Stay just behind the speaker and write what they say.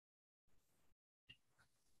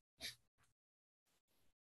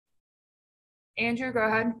Andrew, go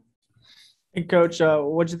ahead. Hey, Coach,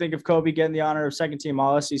 what'd you think of Kobe getting the honor of second-team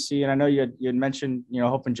All-SEC? And I know you had mentioned,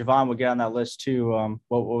 hoping Javon would get on that list too.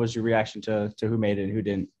 What was your reaction to who made it and who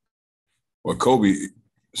didn't? Well, Kobe,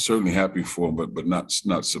 certainly happy for him, but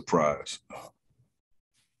not surprised.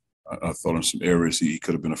 I thought in some areas he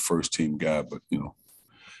could have been a first-team guy, but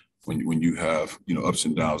when you have ups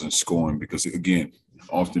and downs in scoring, because again,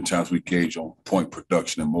 oftentimes we gauge on point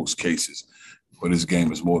production in most cases. But his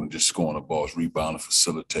game is more than just scoring the ball. It's rebounding,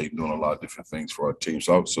 facilitating, doing a lot of different things for our team.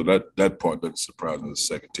 So that part doesn't surprise me as a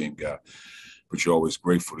second-team guy. But you're always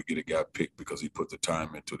grateful to get a guy picked because he put the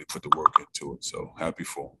time into it, he put the work into it. So happy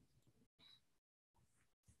for him.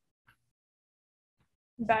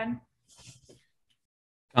 Ben?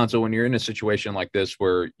 Cuonzo, when you're in a situation like this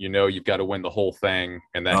where you've got to win the whole thing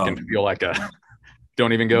and that can feel like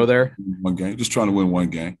don't even go there? One game. Just trying to win one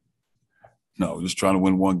game. No, just trying to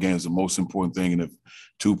win one game is the most important thing. And if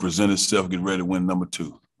two present itself, get ready to win number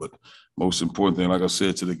two. But most important thing, like I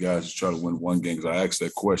said to the guys, is try to win one game. Because I asked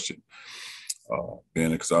that question,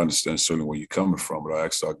 Ben, because I understand certainly where you're coming from. But I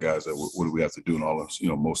asked our guys that what do we have to do? And all of us,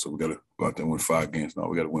 most of them got to go out there and win 5 games. No,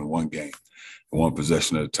 we got to win one game, one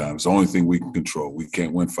possession at a time. It's the only thing we can control. We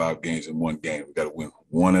can't win 5 games in one game. We got to win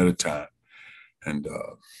one at a time. And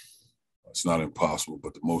it's not impossible.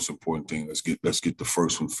 But the most important thing, let's get the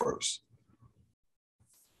first one first.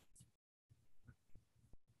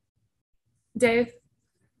 Dave?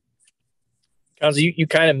 Cuonzo, you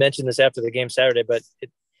kind of mentioned this after the game Saturday, but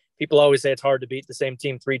people always say it's hard to beat the same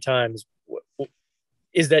team 3 times.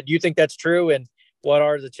 Do you think that's true? And what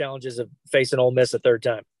are the challenges of facing Ole Miss a third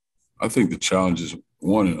time? I think the challenge is,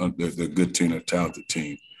 one, they're a good team, they're a talented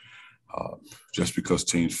team. Just because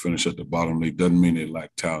teams finish at the bottom league doesn't mean they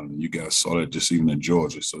lack talent. You guys saw that just even in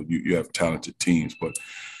Georgia. So you have talented teams, but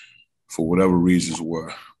for whatever reasons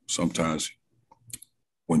where sometimes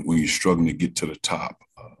when you're struggling to get to the top,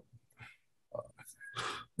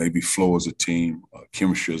 maybe flow as a team,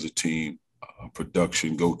 chemistry as a team,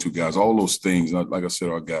 production, go-to guys, all those things. Like I said,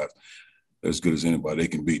 our guys, they're as good as anybody. They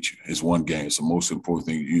can beat you. It's one game. It's the most important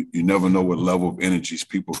thing. You never know what level of energies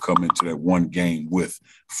people come into that one game with,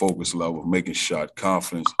 focus level, making shot,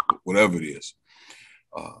 confidence, whatever it is.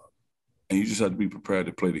 And you just have to be prepared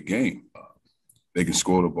to play the game. They can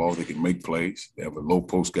score the ball. They can make plays. They have a low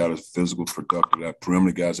post guy that's physical, productive. They have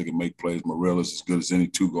perimeter guys that can make plays. Morella's as good as any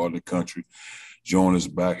 2-guard in the country. Joan is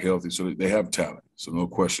back healthy. So they have talent. So no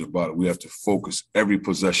question about it. We have to focus every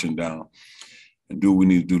possession down and do what we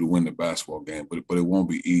need to do to win the basketball game. But it won't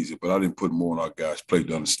be easy. But I didn't put more on our guys' plate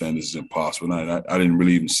to understand this is impossible. And I didn't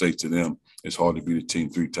really even say to them it's hard to beat a team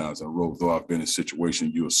 3 times in a row, though I've been in a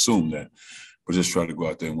situation you assume that. But just try to go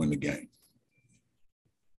out there and win the game.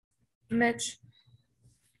 Mitch?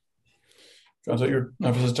 So I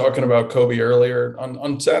was just talking about Kobe earlier.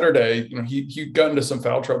 On Saturday, he got into some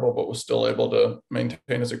foul trouble, but was still able to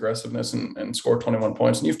maintain his aggressiveness and score 21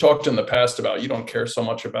 points. And you've talked in the past about you don't care so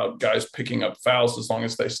much about guys picking up fouls as long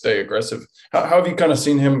as they stay aggressive. How have you kind of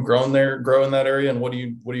seen him grow in that area? And what do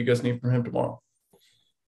you guys need from him tomorrow?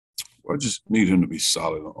 Well, I just need him to be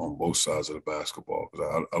solid on both sides of the basketball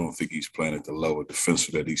because I don't think he's playing at the level of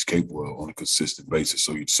defensive that he's capable of on a consistent basis.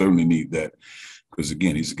 So you certainly need that. Because,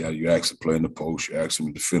 again, he's a guy you ask to play in the post, you ask him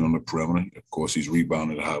to defend on the perimeter. Of course, he's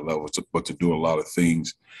rebounding at a high level, but to do a lot of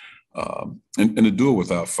things and to do it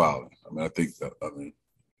without fouling. I think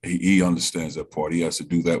he understands that part. He has to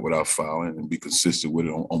do that without fouling and be consistent with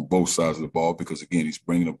it on both sides of the ball because, again, he's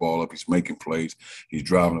bringing the ball up, he's making plays, he's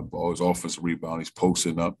driving the ball, his offensive rebound, he's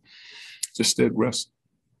posting up. Just stay aggressive.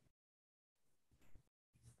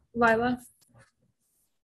 Lila?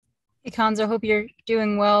 Hey, Cuonzo, hope you're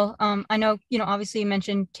doing well. I know, obviously you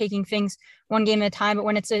mentioned taking things one game at a time, but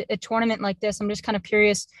when it's a tournament like this, I'm just kind of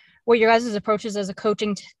curious what your guys' approach is as a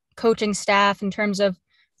coaching staff in terms of,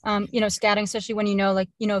 scouting, especially when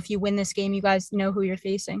if you win this game, you guys know who you're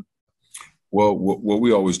facing. Well, what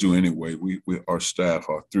we always do anyway, our staff,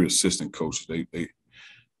 our 3 assistant coaches, they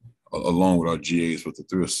along with our GAs, but the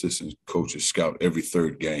 3 assistant coaches scout every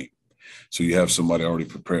 3rd game. So you have somebody already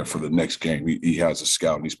prepared for the next game. He has a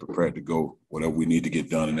scout, and he's prepared to go whatever we need to get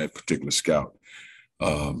done in that particular scout.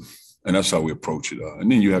 And that's how we approach it.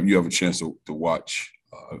 And then you have a chance to watch.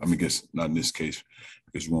 I guess not in this case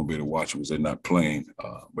because you won't be able to watch them because they're not playing.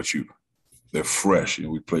 But they're fresh.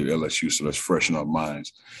 We played LSU, so that's fresh in our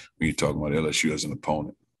minds when you're talking about LSU as an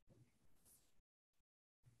opponent.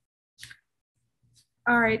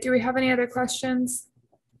 All right. Do we have any other questions?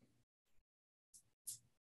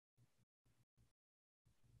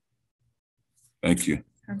 Thank you.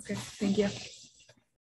 Sounds good. Thank you.